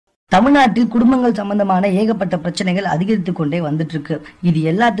தமிழ்நாட்டில் குடும்பங்கள் சம்பந்தமான ஏகப்பட்ட பிரச்சனைகள் அதிகரித்து கொண்டே வந்துட்டு இருக்கு. இது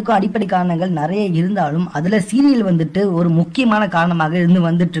எல்லாத்துக்கும் அடிப்படை காரணங்கள் நிறைய இருந்தாலும் அதுல சீரியல் வந்துட்டு ஒரு முக்கியமான காரணமாக இருந்து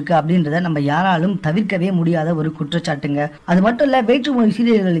வந்துட்டு இருக்கு அப்படின்றத நம்ம யாராலும் தவிர்க்கவே முடியாத ஒரு குற்றச்சாட்டுங்க. அது மட்டும் இல்ல, வேற்றுமொழி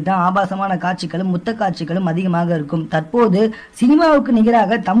சீரியல்களில் தான் ஆபாசமான காட்சிகளும் முத்த காட்சிகளும் அதிகமாக இருக்கும். தற்போது சினிமாவுக்கு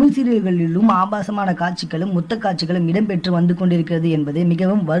நிகராக தமிழ் சீரியல்களிலும் ஆபாசமான காட்சிகளும் முத்த காட்சிகளும் இடம்பெற்று வந்து கொண்டிருக்கிறது என்பது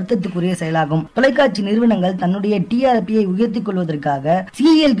மிகவும் வருத்தத்துக்குரிய செயலாகும். தொலைக்காட்சி நிறுவனங்கள் தன்னுடைய டிஆர்பியை உயர்த்திக் கொள்வதற்காக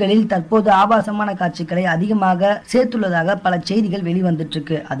சீரியல்களில் தற்போது ஆபாசமான காட்சிகளை அதிகமாக சேர்த்துள்ளதாக பல செய்திகள் வெளிவந்துட்டு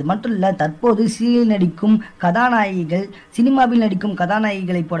இருக்கு. அது மட்டும் இல்ல, தற்போது சீரியல் நடிக்கும் கதாநாயகிகள் சினிமாவில் நடிக்கும்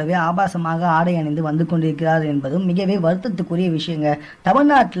கதாநாயகிகளை போலவே ஆபாசமாக ஆடை அணிந்து வந்து கொண்டிருக்கிறார் என்பதும் மிகவே வருத்தத்துக்குரிய விஷயங்க.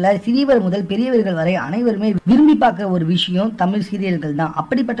 தமிழ்நாட்டில் சிறியவர் முதல் பெரியவர்கள் வரை அனைவருமே விரும்பி பார்க்க ஒரு விஷயம் தமிழ் சீரியல்கள் தான்.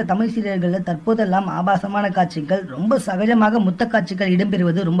 அப்படிப்பட்ட தமிழ் சீரியல்கள் தற்போதெல்லாம் ஆபாசமான காட்சிகள் ரொம்ப சகஜமாக முத்த காட்சிகள்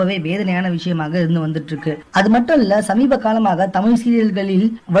இடம்பெறுவது ரொம்பவே வேதனையான விஷயமாக இருந்து வந்துட்டு இருக்கு. அது மட்டும் இல்ல, சமீப காலமாக தமிழ் சீரியல்களில்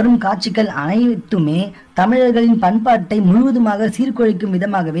வரும் காட்சிகள் அனைத்துமே தமிழர்களின் பண்பாட்டை முழுவதுமாக சீர்குலைக்கும்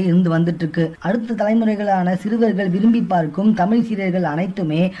விதமாகவே இருந்து வந்துட்டு இருக்கு. அடுத்த தலைமுறைகளான சிறுவர்கள் விரும்பி பார்க்கும் தமிழ் சீரியல்கள்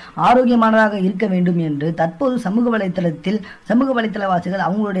அனைத்துமே ஆரோக்கியமானதாக இருக்க வேண்டும் என்று தற்போது சமூக வலைத்தளவாசிகள்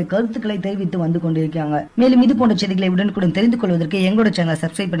அவங்களுடைய கருத்துக்களை தெரிவித்து வந்து கொண்டிருக்காங்க. மேலும் இது போன்ற செய்திகளை உடனுக்குடன் தெரிந்து கொள்வதற்கு எங்களோட சேனலை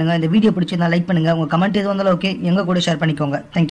சப்ஸ்கிரைப் பண்ணுங்க. இந்த வீடியோ பிடிச்சிருந்தா லைக் பண்ணுங்க. உங்க கமெண்ட் எது வந்தாலும் ஓகே, எங்க கூட ஷேர் பண்ணிக்கோங்க. தேங்க்யூ.